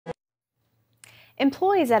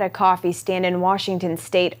Employees at a coffee stand in Washington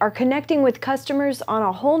state are connecting with customers on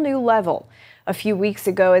a whole new level. A few weeks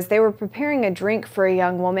ago, as they were preparing a drink for a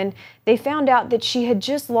young woman, they found out that she had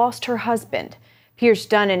just lost her husband. Pierce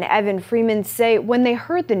Dunn and Evan Freeman say when they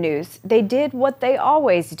heard the news, they did what they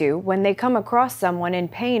always do when they come across someone in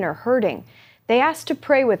pain or hurting. They asked to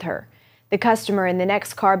pray with her. The customer in the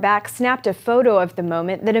next car back snapped a photo of the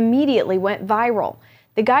moment that immediately went viral.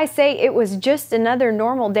 The guys say it was just another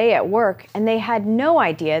normal day at work, and they had no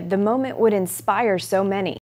idea the moment would inspire so many.